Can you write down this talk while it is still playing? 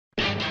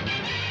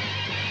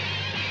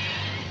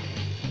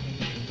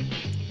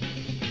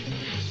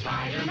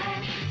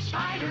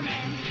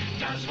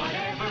does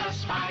whatever a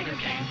spider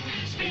can.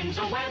 Spins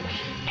a web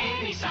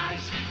any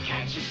size,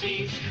 catches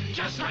thieves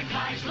just like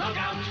flies. Look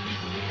out,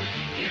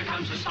 here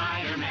comes the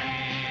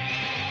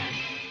Spider-Man.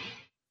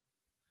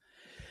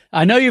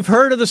 I know you've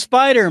heard of the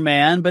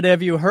Spider-Man, but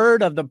have you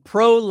heard of the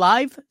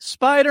pro-life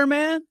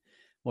Spider-Man?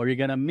 Well, you're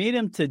going to meet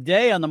him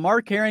today on the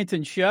Mark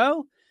Harrington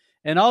Show.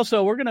 And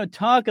also, we're going to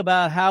talk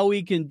about how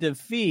we can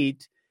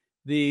defeat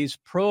these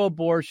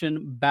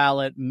pro-abortion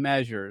ballot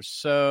measures.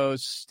 So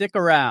stick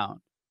around.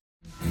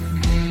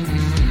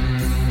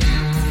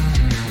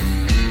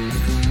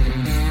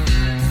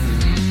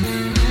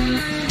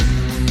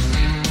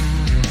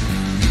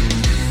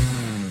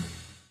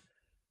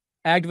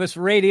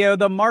 Activist Radio,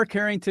 the Mark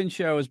Harrington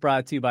Show is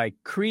brought to you by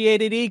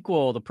Created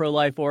Equal, the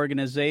pro-life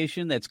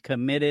organization that's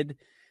committed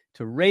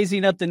to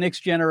raising up the next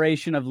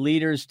generation of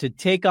leaders to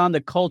take on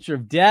the culture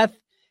of death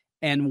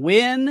and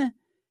win,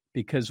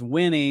 because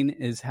winning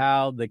is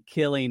how the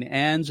killing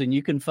ends. And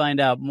you can find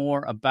out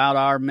more about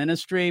our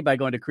ministry by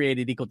going to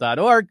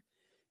createdequal.org.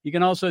 You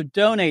can also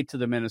donate to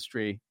the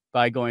ministry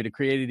by going to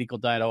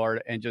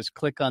createdequal.org and just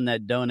click on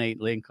that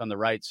donate link on the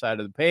right side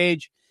of the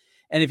page.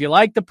 And if you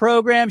like the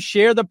program,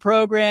 share the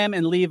program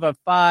and leave a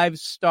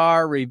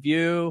 5-star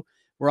review.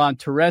 We're on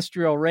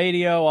terrestrial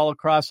radio all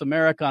across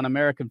America on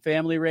American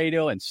Family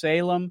Radio and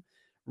Salem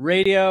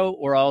Radio.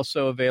 We're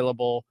also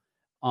available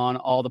on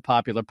all the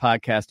popular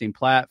podcasting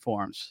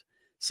platforms.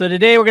 So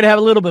today we're going to have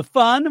a little bit of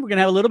fun.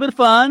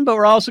 But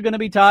we're also going to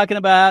be talking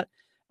about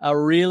a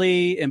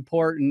really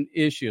important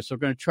issue. So we're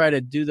going to try to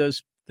do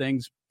those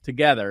things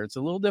together. It's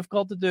a little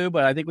difficult to do,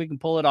 but I think we can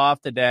pull it off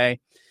today,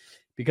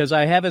 because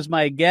I have as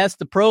my guest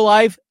the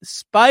pro-life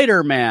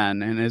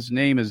Spider-Man, and his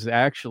name is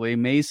actually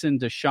Maison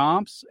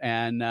Deschamps.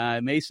 And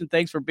Maison,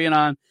 thanks for being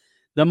on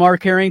the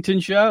Mark Harrington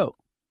Show.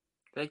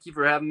 Thank you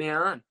for having me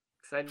on.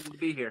 Excited to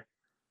be here.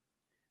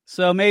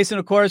 So, Maison,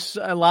 of course,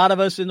 a lot of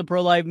us in the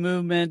pro-life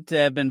movement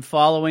have been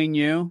following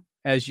you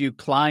as you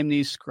climb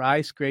these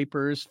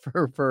skyscrapers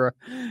for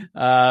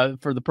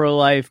the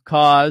pro-life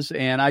cause.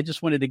 And I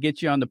just wanted to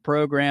get you on the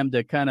program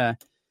to kind of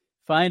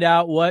find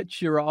out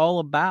what you're all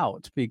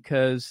about,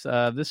 because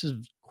this is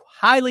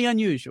highly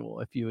unusual,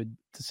 if you would,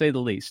 to say the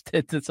least.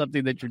 It's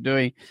something that you're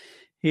doing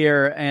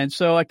here. And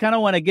so I kind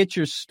of want to get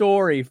your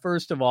story,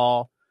 first of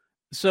all.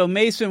 So,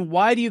 Maison,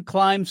 why do you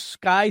climb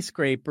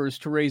skyscrapers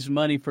to raise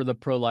money for the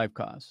pro-life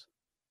cause?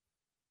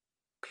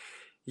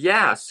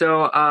 Yeah,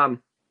 so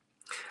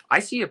I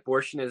see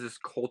abortion as this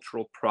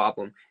cultural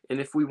problem. And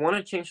if we want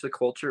to change the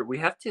culture, we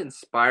have to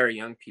inspire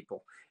young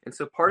people. And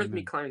so part of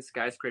me climbing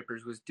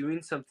skyscrapers was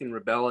doing something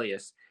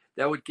rebellious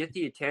that would get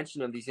the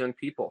attention of these young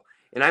people.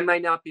 And I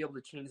might not be able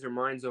to change their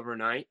minds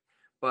overnight,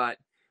 but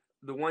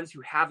the ones who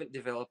haven't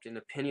developed an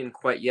opinion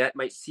quite yet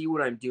might see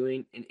what I'm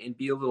doing and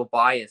be a little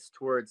biased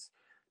towards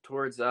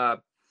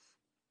the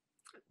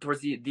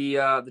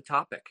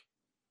topic.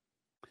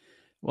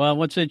 Well,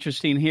 what's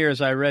interesting here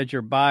is I read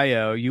your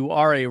bio. You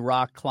are a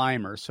rock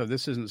climber, so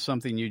this isn't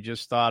something you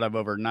just thought of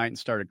overnight and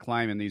started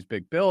climbing these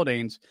big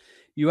buildings.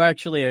 You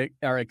actually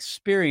are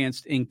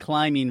experienced in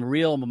climbing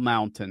real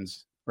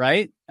mountains,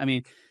 right? I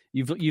mean,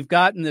 you've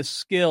gotten this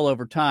skill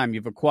over time.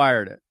 You've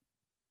acquired it.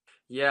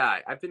 Yeah,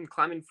 I've been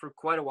climbing for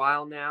quite a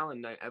while now,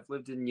 and I've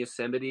lived in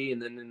Yosemite,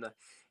 and then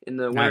in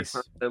the winter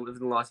time I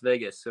lived in Las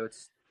Vegas, so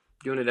it's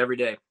doing it every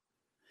day.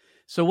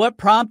 So what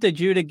prompted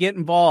you to get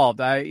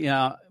involved?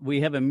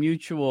 We have a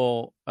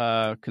mutual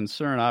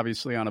concern,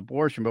 obviously, on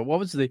abortion, but what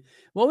was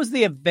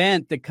the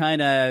event that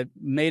kind of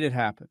made it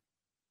happen?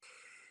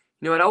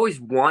 I'd always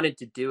wanted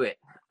to do it,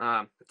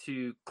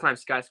 to climb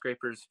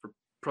skyscrapers for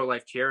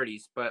pro-life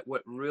charities. But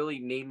what really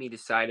made me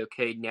decide,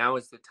 okay, now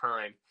is the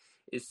time,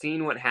 is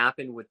seeing what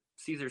happened with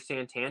Cesar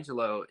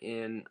Santangelo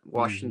in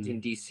Washington,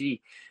 D.C.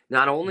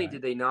 Not only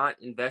did they not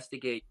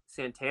investigate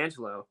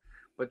Santangelo,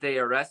 but they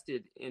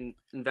arrested and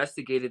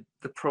investigated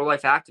the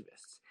pro-life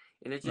activists.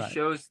 And it just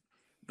shows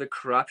the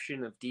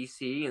corruption of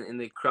D.C.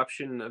 and the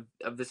corruption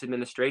of this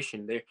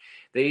administration.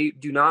 They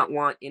do not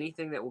want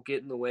anything that will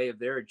get in the way of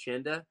their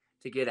agenda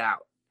to get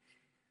out.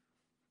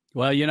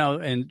 Well,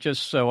 and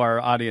just so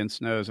our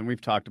audience knows, and we've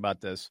talked about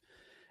this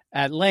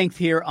at length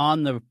here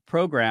on the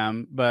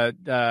program, but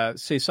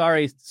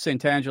Cesare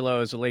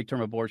Santangelo is a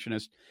late-term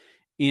abortionist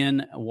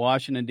in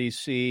Washington,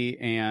 D.C.,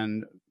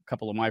 and a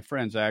couple of my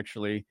friends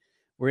actually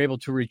were able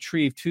to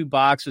retrieve 2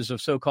 boxes of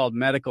so-called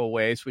medical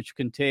waste, which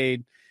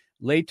contained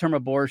late-term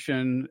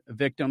abortion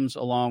victims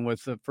along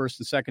with the first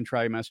and second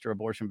trimester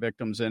abortion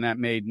victims, and that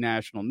made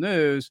national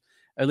news,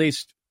 at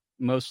least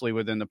mostly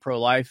within the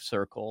pro-life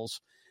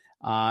circles.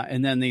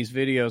 And then these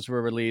videos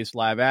were released.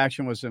 Live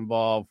Action was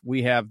involved.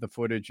 We have the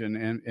footage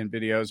and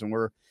videos, and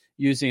we're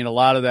using a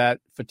lot of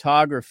that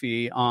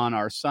photography on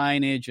our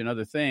signage and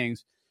other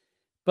things.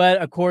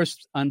 But, of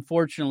course,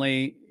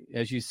 unfortunately,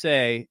 as you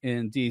say,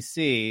 in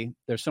D.C.,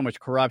 there's so much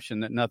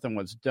corruption that nothing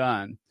was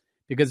done,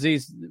 because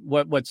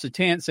what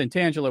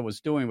Santangelo was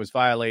doing was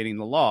violating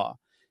the law.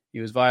 He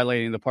was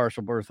violating the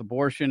Partial Birth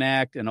Abortion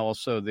Act and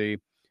also the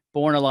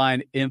Born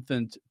Alive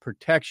Infant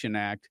Protection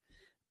Act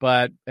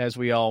But as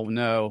we all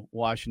know,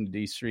 Washington,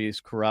 D.C.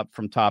 is corrupt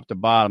from top to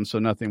bottom, so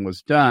nothing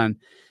was done.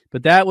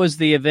 But that was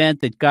the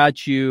event that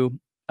got you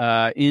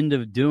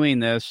into doing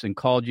this and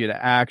called you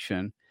to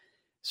action.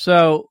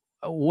 So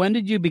when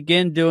did you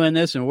begin doing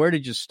this, and where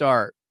did you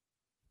start?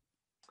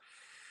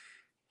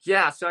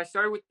 Yeah, so I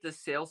started with the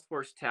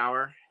Salesforce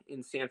Tower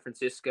in San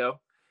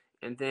Francisco,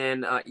 and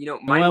then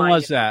When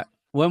was that?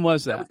 When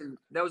was that?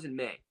 That was in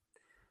May.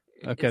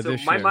 Okay, and so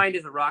this my year. mind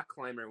as a rock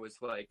climber was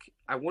like,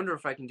 I wonder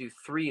if I can do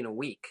 3 in a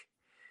week.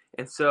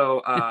 And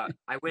so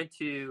I went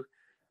to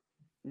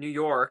New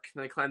York,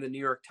 and I climbed the New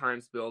York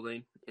Times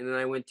building, and then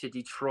I went to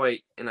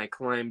Detroit, and I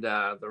climbed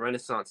the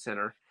Renaissance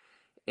Center.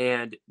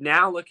 And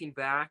now looking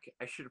back,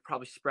 I should have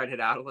probably spread it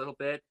out a little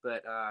bit,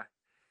 but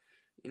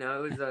it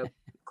was a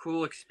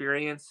cool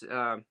experience.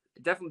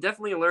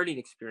 Definitely a learning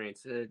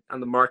experience on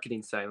the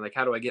marketing side. Like,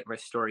 how do I get my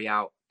story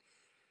out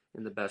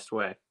in the best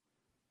way?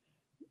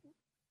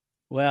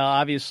 Well,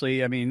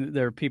 obviously, I mean,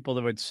 there are people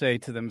that would say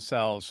to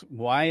themselves,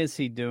 why is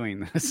he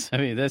doing this? I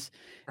mean, it's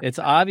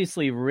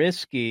obviously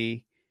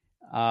risky,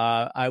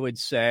 I would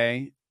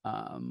say.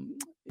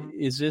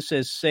 Is this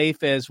as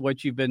safe as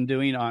what you've been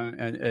doing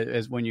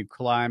as when you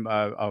climb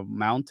a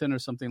mountain or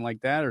something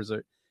like that? Or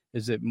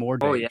is it more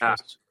dangerous? Oh, yeah.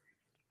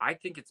 I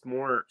think it's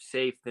more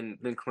safe than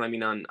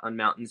climbing on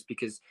mountains,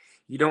 because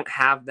you don't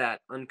have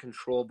that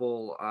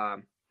uncontrollable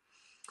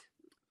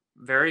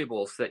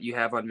variables that you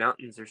have on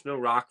mountains. There's no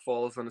rock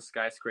falls on a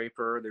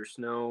skyscraper. There's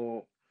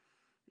no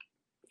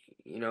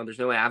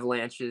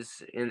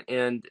avalanches.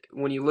 And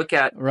when you look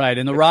at right,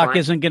 and the rock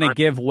isn't going to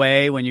give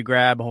way when you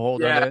grab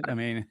hold of it. I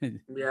mean,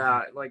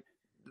 yeah, like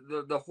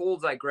the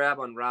holds I grab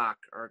on rock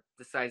are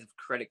the size of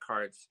credit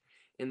cards,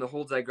 and the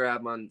holds I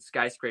grab on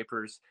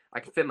skyscrapers, I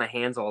can fit my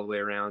hands all the way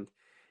around.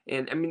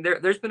 And I mean,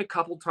 there's been a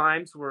couple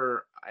times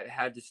where I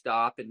had to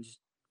stop and just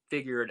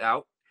figure it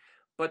out,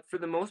 but for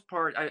the most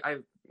part, I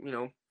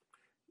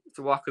it's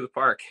a walk of the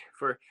park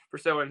for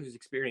someone who's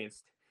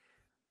experienced.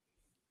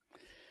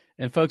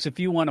 And folks, if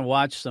you want to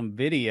watch some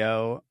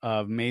video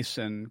of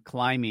Mason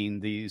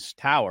climbing these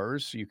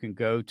towers, you can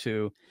go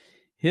to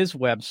his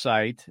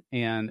website,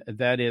 and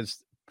that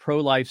is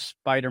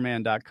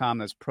prolifespiderman.com.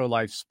 That's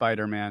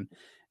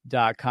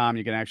prolifespiderman.com.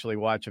 You can actually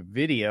watch a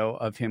video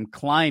of him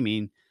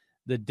climbing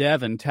the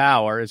Devon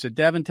Tower. Is it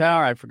Devon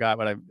Tower? I forgot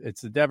it's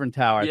the Devon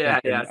Tower.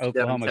 I think in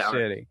Oklahoma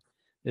City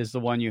is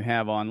the one you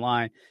have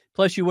online.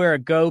 Plus you wear a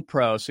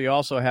GoPro, so you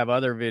also have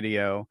other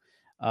video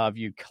of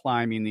you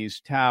climbing these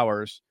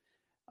towers.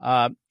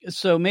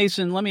 So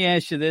Mason, let me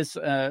ask you this.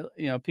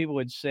 People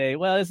would say,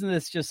 well, isn't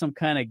this just some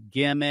kind of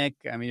gimmick?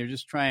 I mean, you're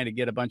just trying to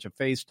get a bunch of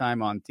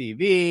FaceTime on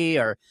TV,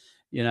 or,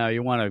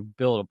 you want to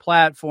build a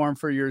platform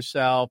for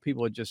yourself.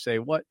 People would just say,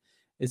 what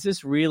is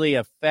this really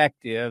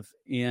effective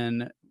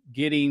in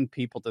getting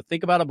people to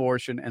think about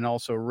abortion and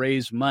also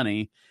raise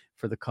money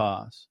for the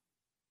cause?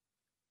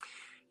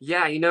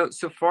 Yeah,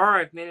 so far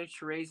I've managed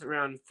to raise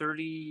around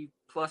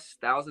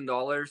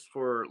 $30,000+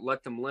 for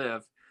Let Them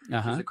Live,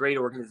 which is a great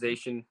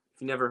organization.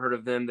 If you never heard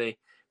of them, they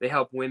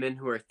help women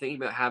who are thinking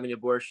about having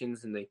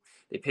abortions, and they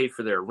pay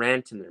for their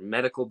rent and their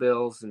medical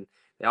bills, and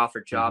they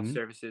offer job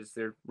services.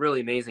 They're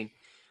really amazing.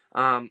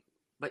 But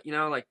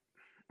like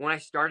when I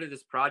started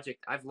this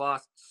project, I've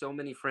lost so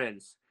many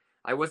friends.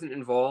 I wasn't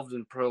involved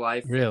in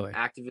pro-life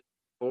activism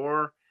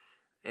before,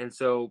 and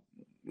so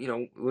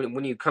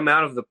when you come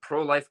out of the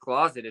pro-life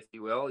closet, if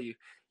you will, you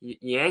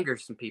anger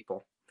some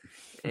people.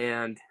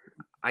 And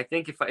I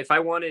think if I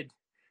wanted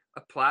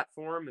a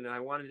platform and I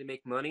wanted to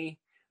make money,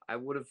 I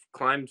would have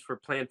climbed for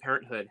Planned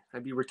Parenthood.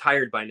 I'd be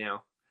retired by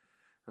now.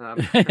 Yeah,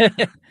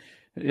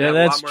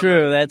 that's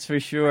true. Money. That's for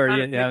sure.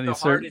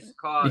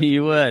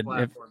 You would.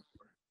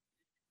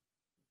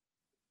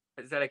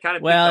 Is that I kind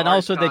of and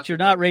also that you're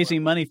not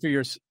raising money for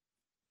your.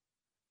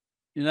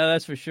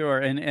 That's for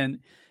sure.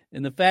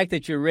 And the fact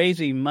that you're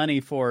raising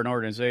money for an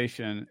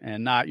organization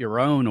and not your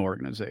own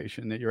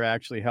organization, that you're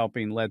actually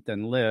helping Let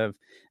Them Live.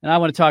 And I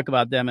want to talk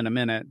about them in a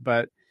minute.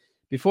 But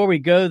before we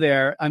go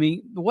there, I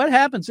mean, what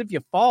happens if you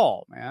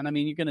fall, man? I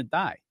mean, you're going to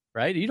die,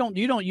 right? You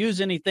don't use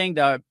anything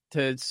to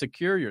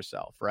secure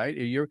yourself, right?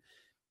 You're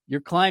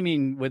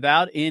climbing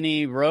without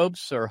any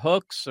ropes or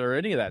hooks or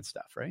any of that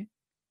stuff, right?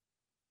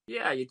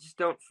 Yeah, you just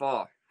don't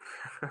fall.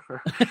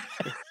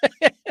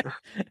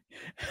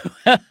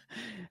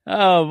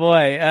 Oh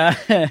boy.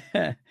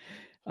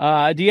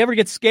 Do you ever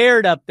get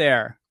scared up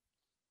there?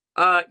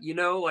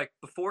 Like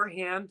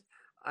beforehand,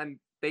 I'm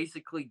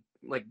basically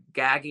like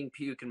gagging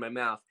puke in my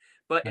mouth,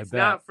 but it's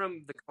not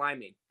from the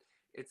climbing.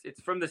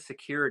 It's from the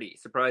security,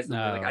 surprisingly.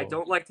 No. Like I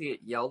don't like to get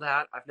yelled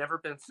at. I've never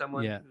been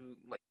someone who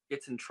like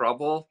gets in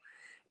trouble.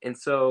 And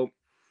so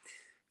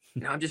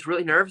I'm just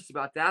really nervous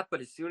about that.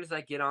 But as soon as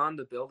I get on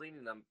the building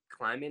and I'm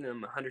climbing and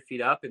I'm 100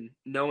 feet up and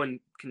no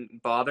one can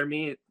bother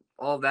me,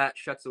 all that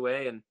shuts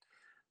away and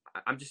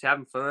I'm just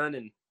having fun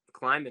and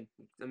climbing.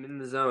 I'm in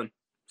the zone.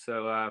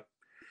 So,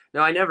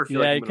 no, I never feel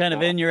like you're kind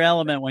of in your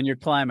element when you're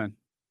climbing.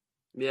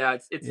 Yeah.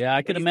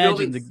 I can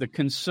imagine the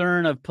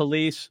concern of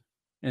police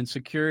and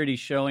security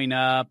showing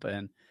up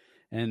and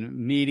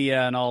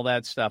media and all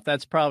that stuff.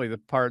 That's probably the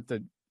part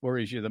that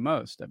worries you the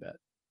most, I bet.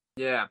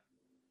 Yeah.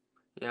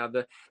 Yeah.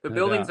 The No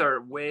buildings doubt.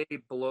 are way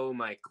below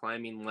my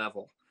climbing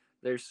level.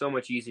 They're so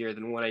much easier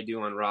than what I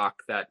do on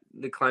rock that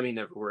the climbing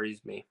never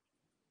worries me.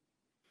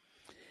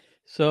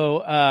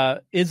 So,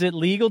 is it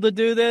legal to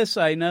do this?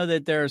 I know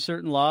that there are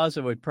certain laws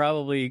that would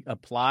probably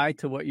apply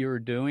to what you were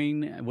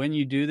doing. When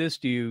you do this,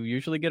 do you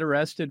usually get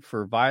arrested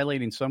for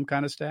violating some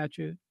kind of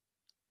statute?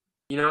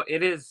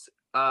 It is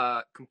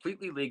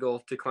completely legal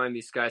to climb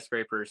these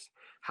skyscrapers.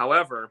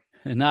 However,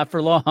 Not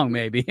for long,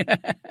 maybe.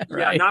 yeah,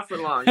 Right? not for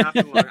long, not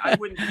for long. I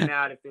wouldn't be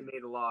mad if they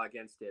made a law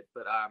against it,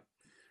 but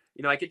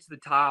I get to the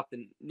top,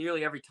 and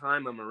nearly every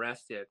time I'm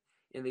arrested,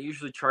 and they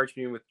usually charge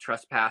me with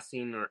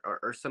trespassing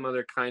or some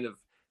other kind of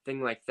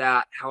thing like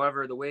that.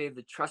 However, the way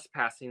the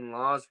trespassing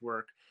laws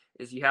work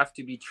is you have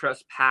to be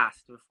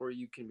trespassed before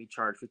you can be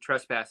charged with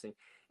trespassing.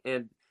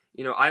 And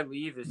I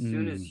leave as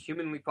soon as Mm.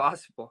 humanly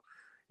possible.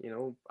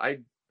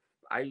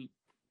 I'm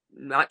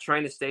not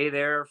trying to stay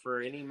there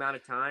for any amount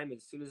of time.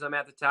 As soon as I'm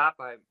at the top,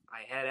 I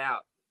head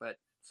out. But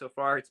so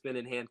far, it's been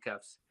in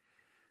handcuffs.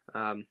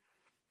 Um,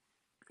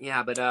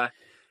 yeah, but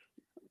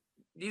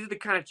these are the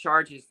kind of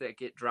charges that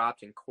get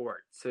dropped in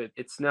court. So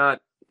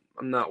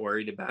I'm not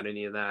worried about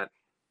any of that.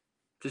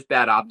 Just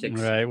bad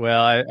optics. Right.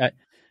 Well,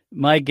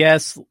 my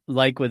guess,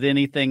 like with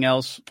anything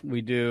else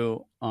we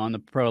do on the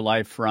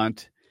pro-life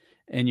front,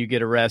 and you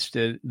get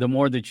arrested, the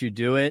more that you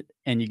do it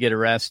and you get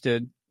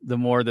arrested, the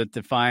more that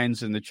the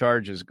fines and the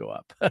charges go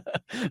up.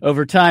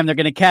 Over time, they're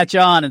going to catch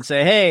on and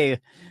say, hey,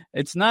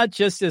 it's not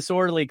just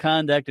disorderly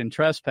conduct and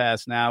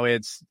trespass now,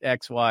 it's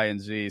X, Y, and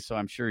Z. So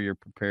I'm sure you're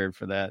prepared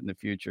for that in the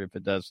future if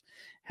it does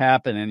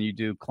happen and you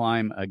do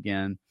climb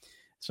again.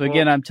 So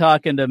again, Well, I'm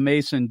talking to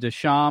Maison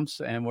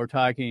Deschamps, and we're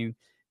talking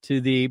to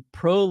the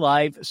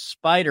pro-life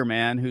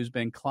Spiderman who's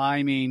been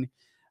climbing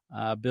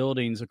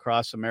buildings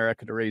across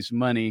America to raise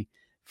money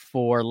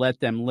for Let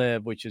Them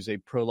Live, which is a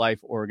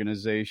pro-life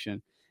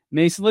organization.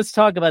 Mason, let's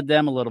talk about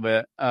them a little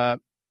bit.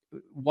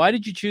 Why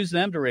did you choose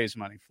them to raise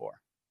money for?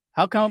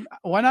 How come?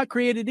 Why not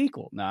Created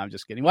Equal? No, I'm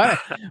just kidding.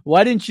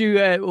 Why didn't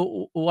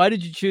you? Why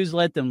did you choose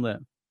Let Them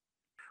Live?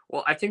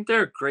 well, I think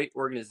they're a great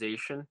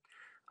organization.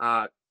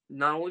 Not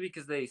only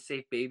because they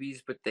save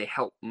babies, but they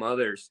help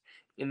mothers,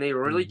 and they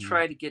really Mm-hmm.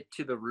 try to get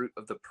to the root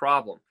of the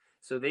problem.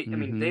 So they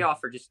Mm-hmm.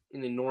 offer just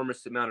an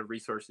enormous amount of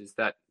resources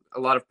that a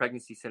lot of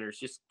pregnancy centers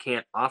just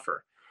can't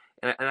offer.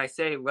 And I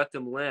say let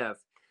them live.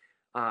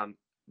 Um,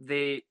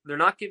 they're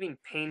not giving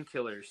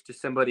painkillers to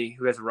somebody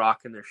who has a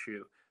rock in their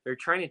shoe. They're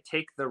trying to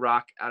take the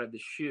rock out of the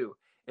shoe.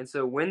 And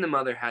so when the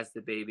mother has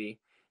the baby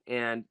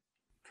and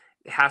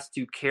has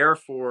to care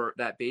for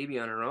that baby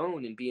on her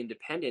own and be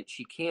independent,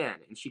 she can,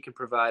 and she can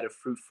provide a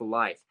fruitful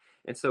life.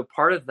 And so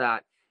part of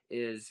that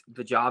is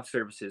the job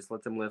services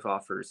Let Them Live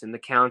offers and the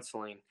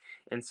counseling.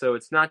 And so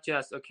it's not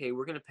just, okay,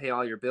 we're going to pay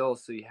all your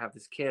bills so you have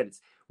this kid.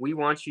 We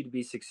want you to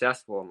be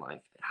successful in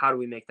life. How do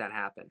we make that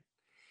happen?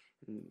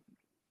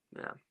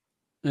 Yeah.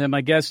 And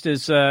my guest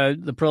is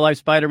the pro-life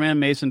Spider-Man,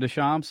 Maison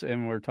Deschamps,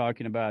 and we're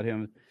talking about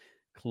him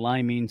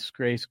climbing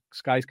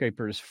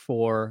skyscrapers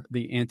for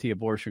the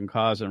anti-abortion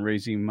cause and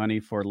raising money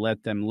for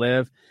Let Them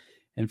Live.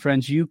 And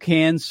friends, you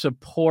can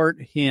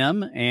support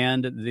him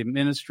and the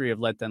ministry of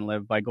Let Them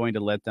Live by going to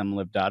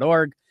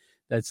letthemlive.org.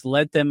 That's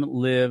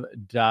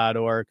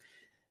letthemlive.org.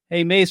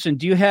 Hey, Mason,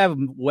 do you have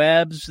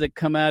webs that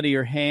come out of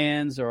your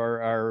hands,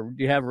 or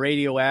do you have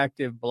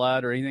radioactive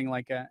blood or anything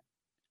like that?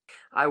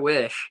 I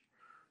wish.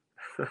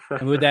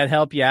 And would that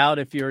help you out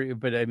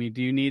but I mean,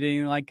 do you need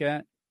anything like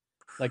that?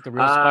 Like the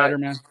real uh,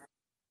 Spider-Man?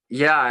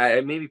 yeah,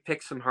 I maybe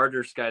pick some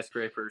harder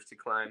skyscrapers to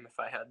climb if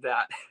I had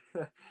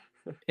that.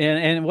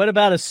 And what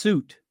about a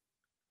suit?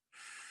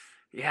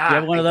 Do you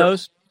have Yeah, one of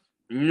those?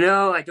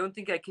 no, I don't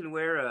think I can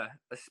wear a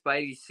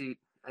Spidey suit.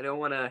 I don't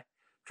want to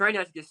try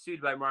not to get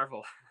sued by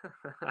Marvel.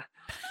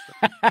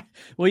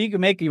 Well, you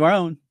can make your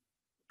own.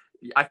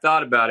 I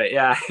thought about it.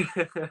 Yeah.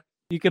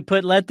 You could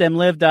put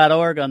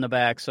letthemlive.org on the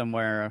back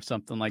somewhere or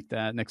something like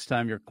that. Next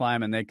time you're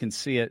climbing, they can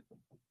see it.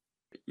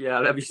 Yeah,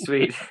 that'd be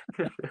sweet.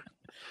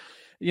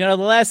 The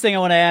last thing I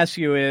want to ask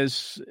you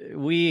is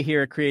we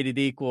here at Created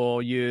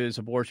Equal use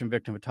abortion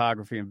victim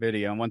photography and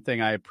video. And one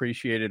thing I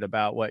appreciated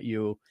about what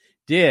you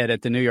did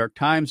at the New York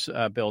Times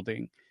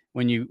building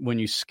when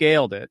you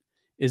scaled it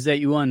is that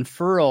you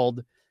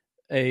unfurled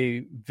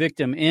a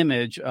victim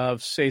image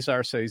of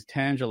Cesar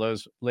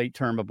Santangelo's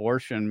late-term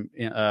abortion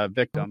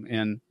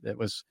victim that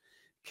was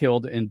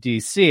killed in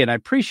D.C. And I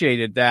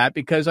appreciated that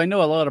because I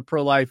know a lot of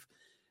pro-life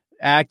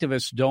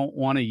activists don't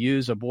want to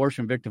use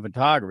abortion victim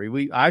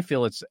photography. I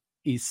feel it's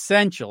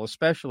essential,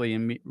 especially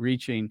in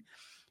reaching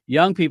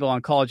young people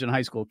on college and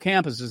high school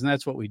campuses, and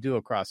that's what we do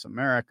across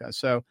America.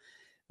 So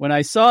when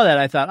I saw that,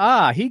 I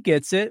thought, he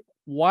gets it.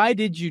 Why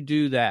did you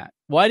do that?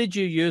 Why did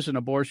you use an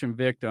abortion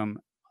victim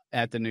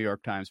at the New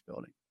York Times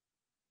building?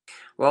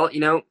 Well,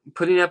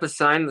 putting up a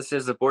sign that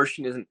says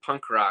abortion isn't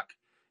punk rock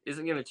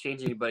isn't going to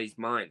change anybody's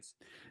minds.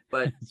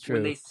 But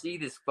when they see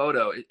this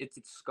photo, it's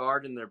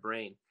scarred in their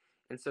brain.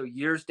 And so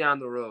years down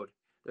the road,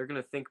 they're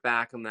going to think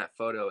back on that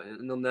photo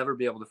and they'll never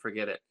be able to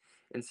forget it.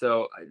 And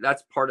so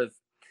that's part of,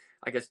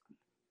 I guess,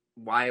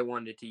 why I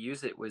wanted to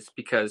use it was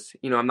because,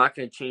 I'm not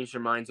going to change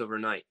their minds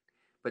overnight,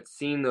 but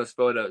seeing those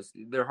photos,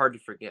 they're hard to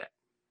forget.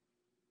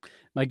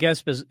 My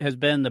guest has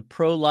been the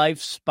pro-life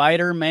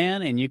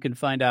Spiderman, and you can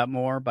find out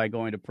more by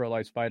going to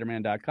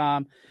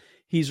prolifespiderman.com.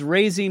 He's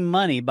raising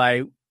money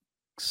by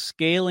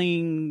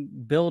scaling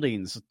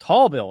buildings,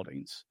 tall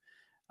buildings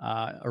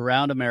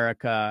around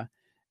America,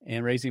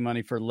 and raising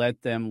money for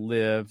Let Them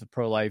Live, the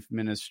pro-life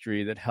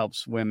ministry that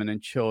helps women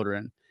and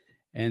children.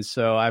 And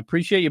so I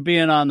appreciate you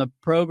being on the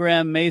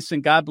program,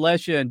 Mason. God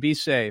bless you and be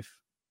safe.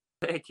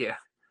 Thank you.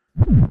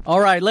 All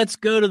right, let's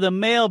go to the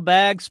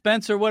mailbag.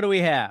 Spencer, what do we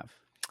have?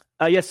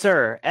 Yes,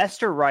 sir.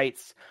 Esther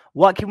writes,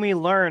 what can we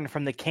learn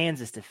from the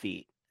Kansas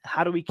defeat?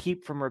 How do we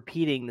keep from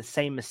repeating the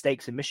same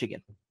mistakes in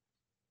Michigan?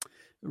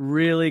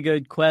 Really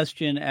good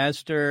question,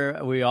 Esther.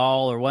 We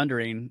all are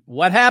wondering,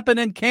 what happened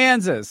in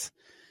Kansas?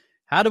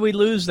 How do we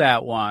lose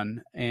that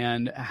one?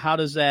 And how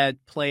does that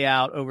play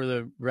out over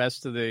the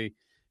rest of the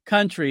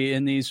country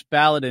in these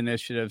ballot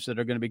initiatives that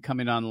are going to be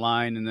coming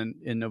online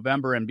in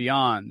November and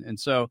beyond? And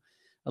so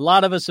a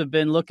lot of us have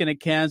been looking at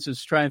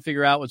Kansas, trying to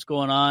figure out what's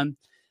going on.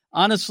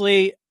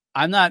 Honestly,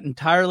 I'm not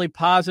entirely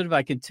positive.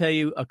 I can tell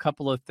you a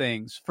couple of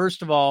things.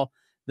 First of all,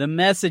 the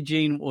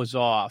messaging was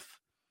off.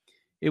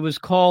 It was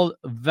called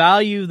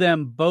Value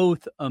Them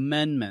Both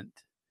Amendment.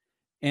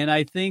 And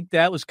I think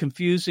that was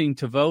confusing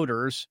to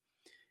voters.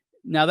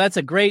 Now, that's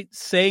a great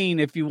saying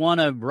if you want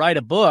to write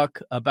a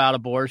book about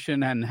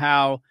abortion and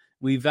how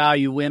we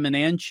value women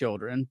and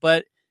children.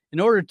 But in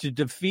order to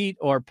defeat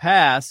or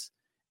pass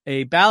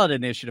a ballot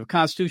initiative,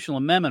 constitutional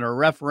amendment, or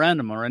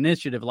referendum or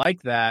initiative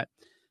like that,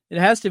 it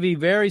has to be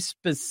very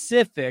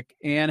specific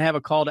and have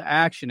a call to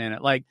action in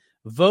it, like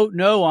vote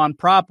no on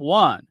Prop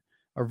 1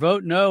 or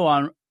vote no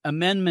on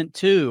Amendment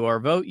 2 or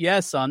vote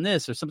yes on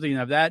this or something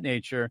of that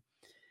nature.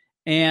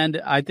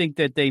 And I think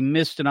that they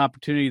missed an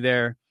opportunity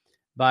there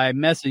by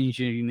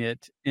messaging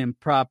it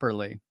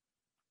improperly.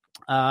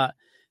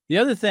 The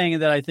other thing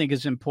that I think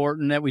is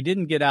important that we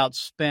didn't get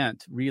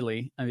outspent,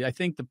 really. I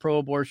think the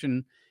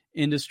pro-abortion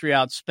industry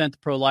outspent the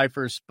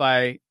pro-lifers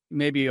by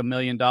maybe $1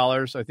 million.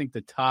 I think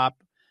the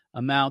top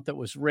amount that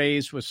was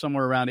raised was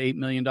somewhere around $8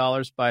 million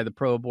by the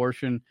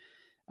pro-abortion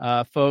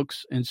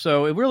folks. And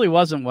so it really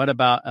wasn't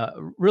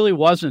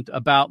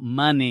about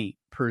money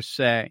per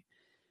se.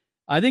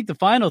 I think the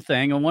final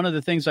thing, and one of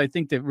the things I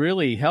think that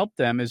really helped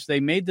them, is they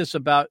made this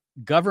about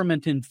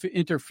government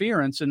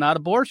interference and not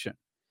abortion.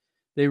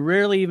 They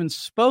rarely even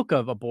spoke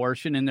of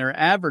abortion in their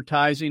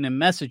advertising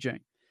and messaging.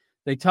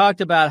 They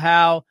talked about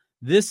how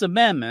this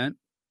amendment,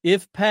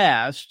 if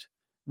passed,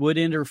 would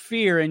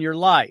interfere in your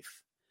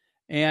life.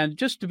 And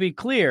just to be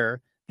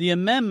clear, the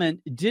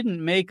amendment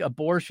didn't make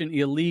abortion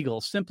illegal.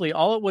 Simply,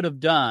 all it would have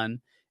done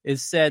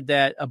is said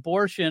that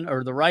abortion,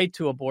 or the right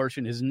to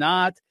abortion, is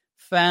not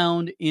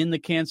found in the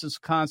Kansas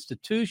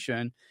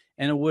Constitution,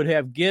 and it would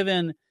have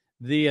given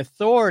the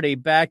authority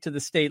back to the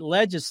state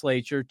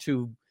legislature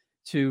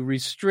to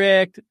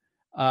restrict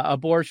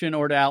abortion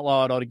or to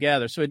outlaw it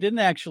altogether. So it didn't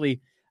actually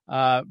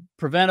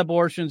prevent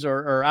abortions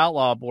or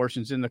outlaw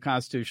abortions in the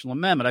constitutional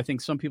amendment. I think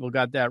some people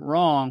got that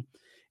wrong.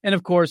 And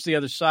of course, the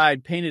other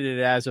side painted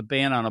it as a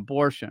ban on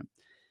abortion.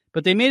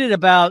 But they made it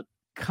about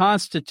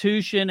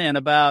Constitution and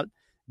about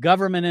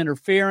government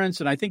interference.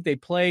 And I think they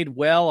played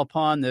well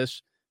upon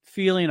this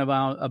feeling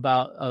about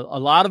a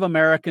lot of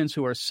Americans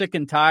who are sick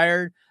and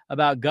tired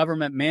about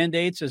government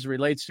mandates as it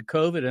relates to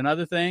COVID and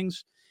other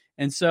things.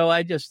 And so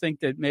I just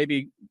think that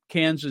maybe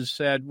Kansas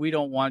said, we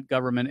don't want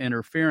government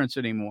interference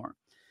anymore.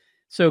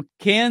 So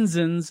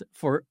Kansans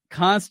for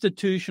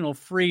Constitutional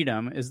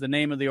Freedom is the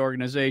name of the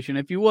organization.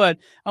 If you would,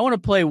 I want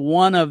to play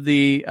one of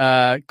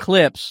the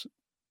clips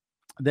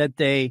that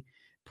they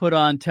put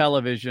on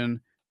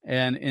television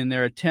and in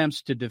their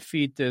attempts to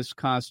defeat this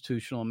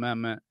constitutional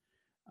amendment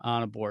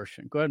on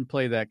abortion. Go ahead and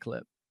play that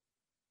clip.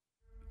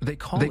 They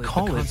call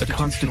it a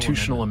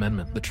constitutional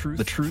amendment. The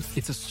truth,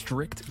 it's a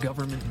strict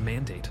government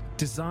mandate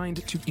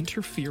designed to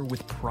interfere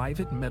with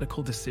private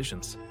medical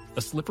decisions,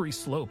 a slippery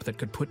slope that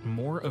could put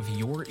more of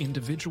your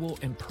individual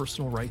and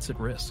personal rights at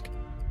risk.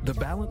 The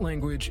ballot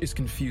language is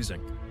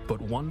confusing, but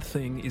one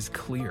thing is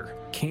clear.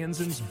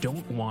 Kansans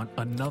don't want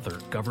another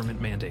government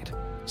mandate.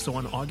 So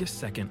on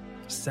August 2nd,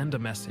 send a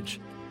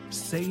message.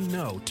 Say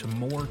no to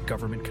more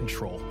government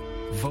control.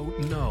 Vote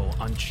no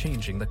on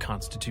changing the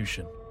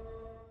Constitution.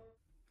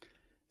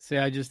 See,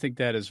 I just think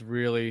that is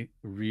really,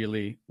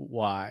 really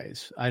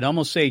wise. I'd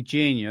almost say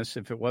genius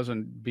if it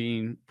wasn't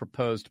being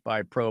proposed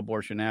by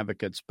pro-abortion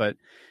advocates, but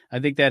I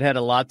think that had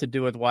a lot to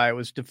do with why it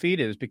was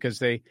defeated, is because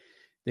they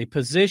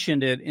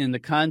positioned it in the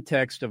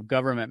context of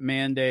government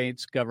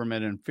mandates,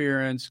 government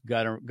interference,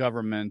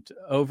 government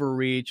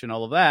overreach, and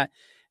all of that.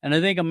 And I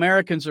think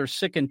Americans are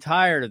sick and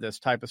tired of this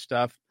type of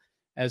stuff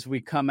as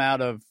we come out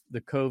of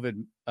the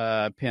COVID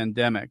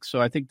pandemic. So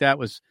I think that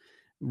was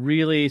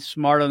really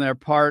smart on their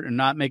part and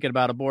not make it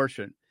about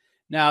abortion.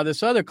 Now,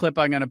 this other clip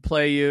I'm going to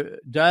play you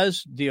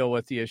does deal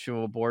with the issue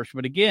of abortion,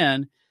 but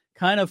again,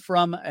 kind of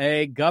from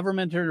a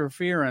government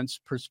interference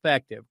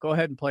perspective. Go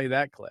ahead and play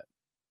that clip.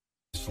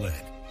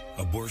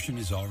 Abortion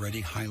is already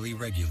highly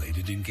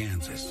regulated in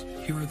Kansas.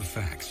 Here are the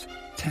facts.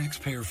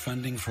 Taxpayer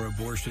funding for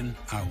abortion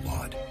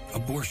outlawed.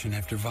 Abortion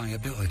after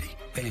viability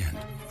banned.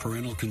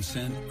 Parental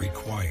consent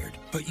required.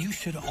 But you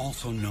should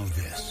also know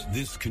this.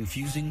 This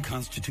confusing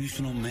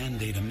constitutional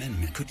mandate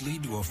amendment could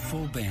lead to a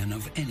full ban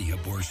of any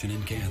abortion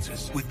in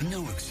Kansas, with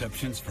no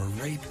exceptions for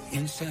rape,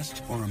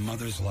 incest, or a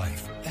mother's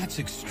life. That's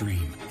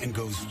extreme and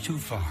goes too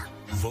far.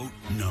 Vote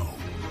no.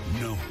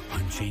 No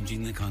on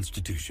changing the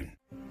Constitution.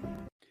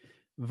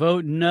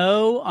 Vote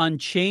no on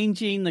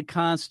changing the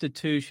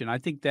Constitution. I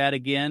think that,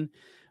 again,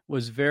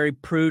 was very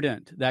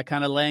prudent, that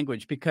kind of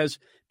language, because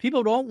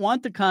people don't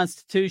want the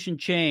Constitution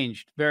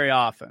changed very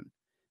often.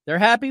 They're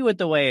happy with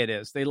the way it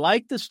is. They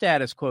like the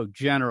status quo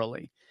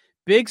generally.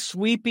 Big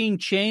sweeping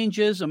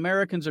changes,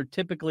 Americans are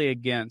typically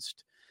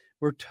against.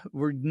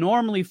 We're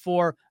normally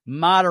for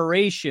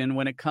moderation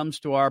when it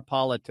comes to our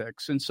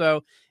politics. And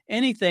so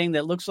anything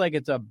that looks like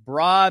it's a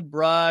broad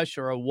brush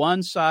or a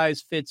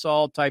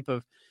one-size-fits-all type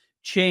of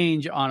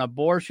change on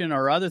abortion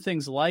or other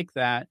things like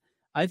that,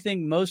 I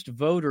think most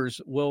voters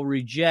will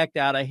reject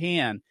out of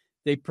hand.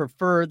 They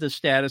prefer the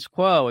status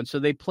quo, and so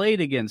they played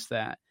against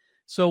that.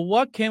 So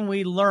what can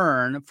we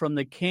learn from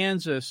the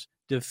Kansas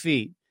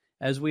defeat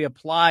as we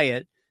apply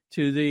it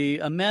to the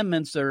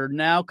amendments that are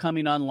now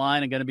coming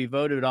online and going to be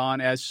voted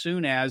on as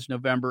soon as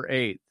November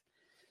 8th?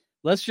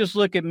 Let's just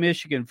look at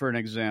Michigan for an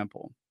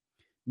example.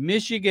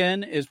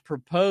 Michigan is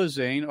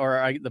proposing,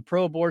 or the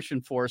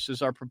pro-abortion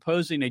forces are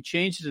proposing, a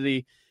change to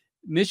the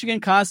Michigan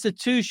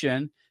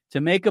Constitution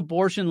to make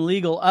abortion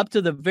legal up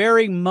to the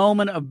very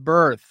moment of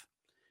birth,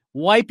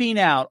 wiping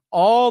out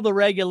all the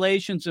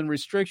regulations and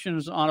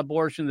restrictions on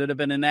abortion that have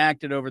been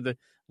enacted over the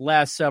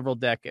last several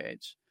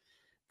decades.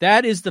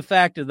 That is the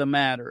fact of the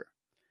matter.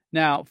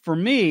 Now, for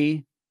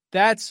me,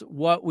 that's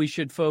what we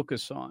should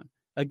focus on.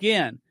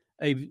 Again,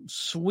 a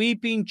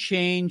sweeping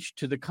change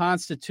to the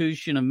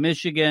Constitution of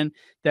Michigan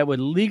that would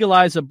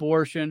legalize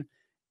abortion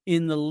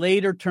in the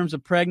later terms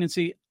of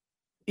pregnancy,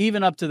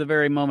 even up to the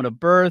very moment of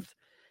birth.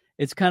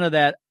 It's kind of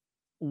that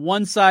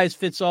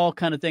one-size-fits-all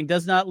kind of thing.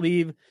 Does not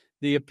leave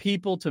the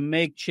people to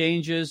make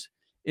changes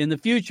in the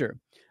future.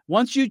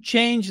 Once you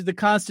change the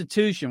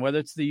Constitution, whether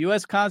it's the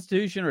U.S.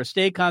 Constitution or a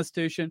state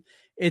constitution,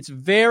 it's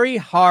very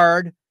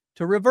hard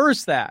to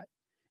reverse that.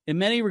 In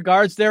many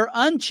regards, they're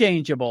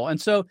unchangeable. And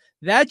so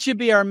that should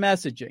be our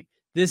messaging.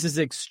 This is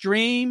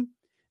extreme.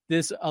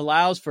 This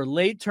allows for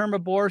late-term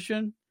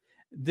abortion.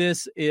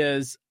 This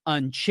is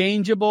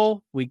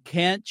unchangeable. We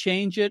can't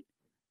change it.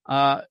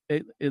 At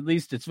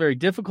least it's very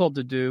difficult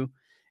to do.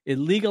 It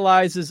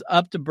legalizes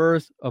up to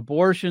birth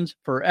abortions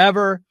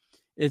forever.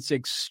 It's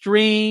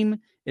extreme.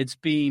 It's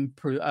being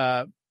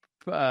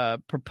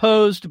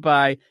proposed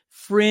by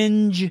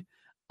fringe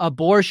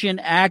abortion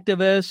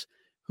activists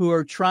who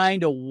are trying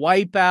to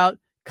wipe out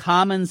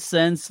common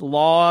sense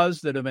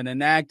laws that have been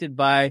enacted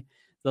by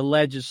the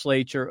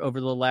legislature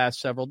over the last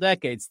several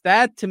decades.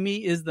 That, to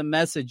me, is the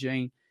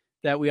messaging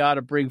that we ought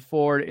to bring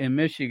forward in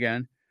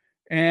Michigan.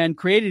 And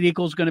Created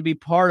Equal is going to be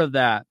part of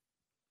that.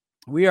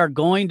 We are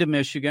going to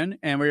Michigan,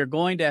 and we are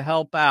going to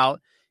help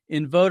out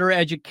in voter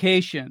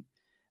education.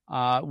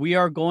 We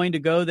are going to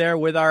go there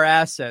with our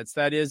assets.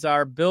 That is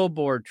our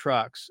billboard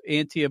trucks,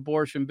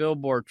 anti-abortion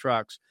billboard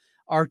trucks,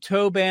 our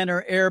tow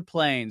banner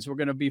airplanes. We're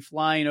going to be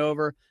flying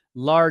over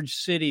large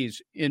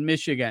cities in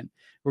Michigan.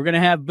 We're going to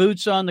have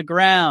boots on the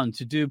ground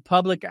to do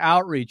public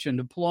outreach and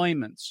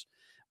deployments.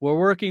 We're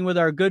working with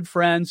our good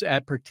friends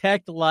at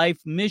Protect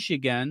Life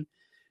Michigan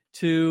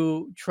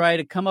to try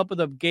to come up with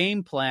a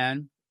game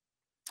plan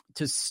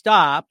to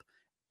stop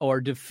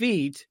or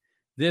defeat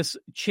this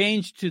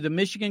change to the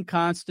Michigan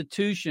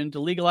Constitution to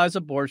legalize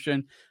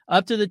abortion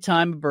up to the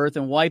time of birth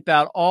and wipe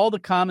out all the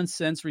common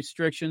sense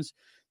restrictions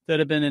that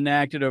have been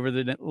enacted over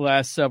the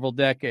last several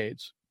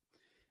decades.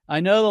 I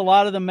know a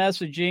lot of the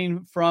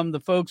messaging from the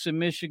folks in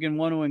Michigan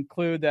want to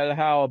include that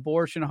how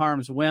abortion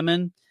harms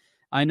women.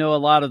 I know a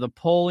lot of the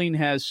polling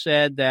has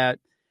said that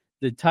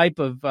the type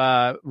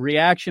of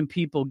reaction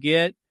people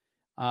get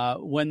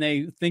when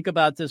they think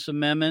about this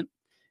amendment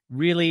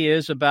really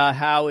is about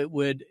how it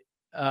would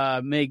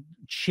make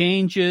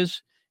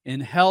changes in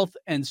health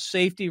and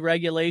safety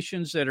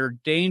regulations that are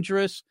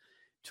dangerous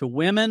to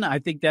women. I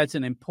think that's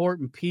an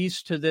important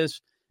piece to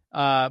this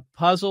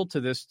puzzle, to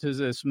this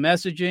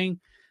messaging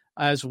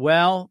as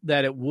well,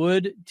 that it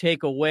would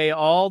take away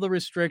all the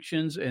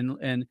restrictions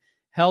and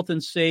health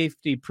and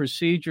safety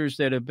procedures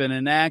that have been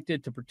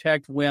enacted to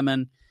protect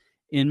women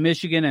in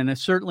Michigan. And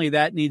certainly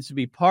that needs to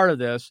be part of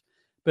this,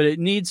 but it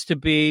needs to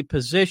be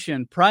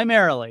positioned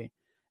primarily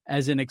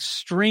as an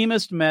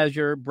extremist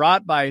measure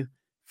brought by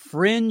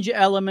fringe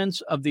elements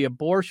of the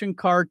abortion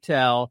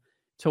cartel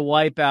to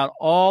wipe out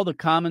all the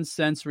common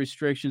sense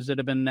restrictions that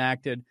have been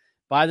enacted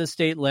by the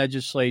state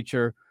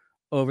legislature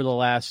over the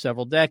last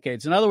several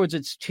decades. In other words,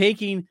 it's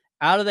taking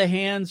out of the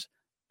hands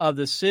of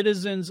the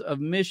citizens of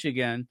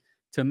Michigan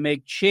to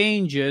make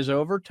changes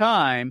over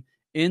time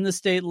in the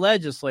state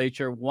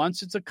legislature.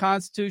 Once it's a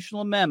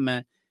constitutional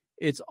amendment,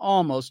 it's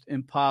almost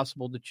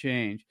impossible to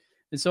change.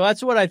 And so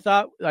that's what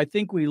I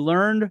think we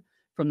learned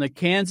from the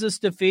Kansas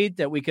defeat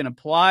that we can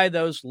apply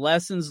those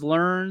lessons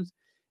learned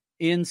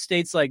in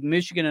states like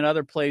Michigan and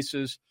other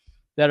places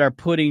that are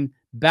putting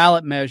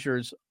ballot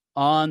measures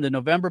on the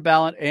November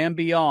ballot and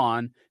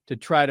beyond to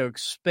try to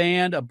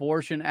expand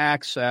abortion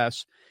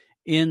access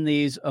in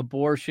these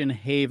abortion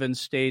haven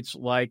states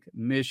like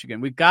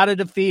Michigan. We've got to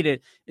defeat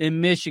it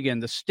in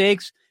Michigan. The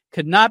stakes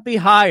could not be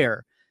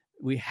higher.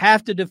 We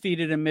have to defeat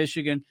it in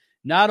Michigan,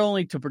 not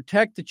only to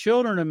protect the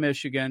children of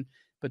Michigan,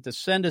 but to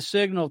send a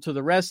signal to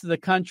the rest of the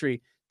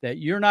country that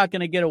you're not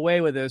going to get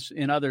away with this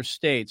in other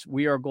states.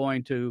 We are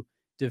going to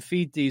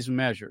defeat these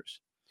measures.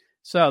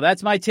 So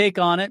that's my take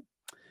on it.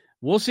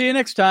 We'll see you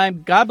next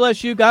time. God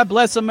bless you. God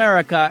bless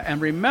America.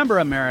 And remember,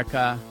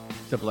 America,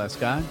 to bless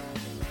God.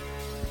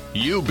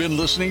 You've been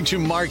listening to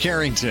Mark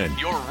Harrington,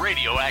 your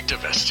radio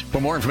activist.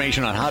 For more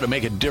information on how to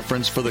make a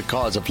difference for the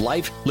cause of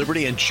life,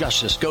 liberty, and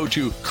justice, go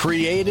to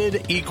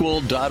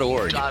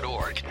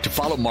createdequal.org. To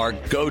follow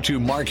Mark, go to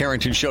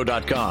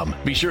markharringtonshow.com.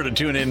 Be sure to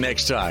tune in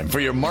next time for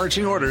your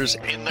marching orders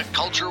in the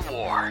culture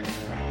war.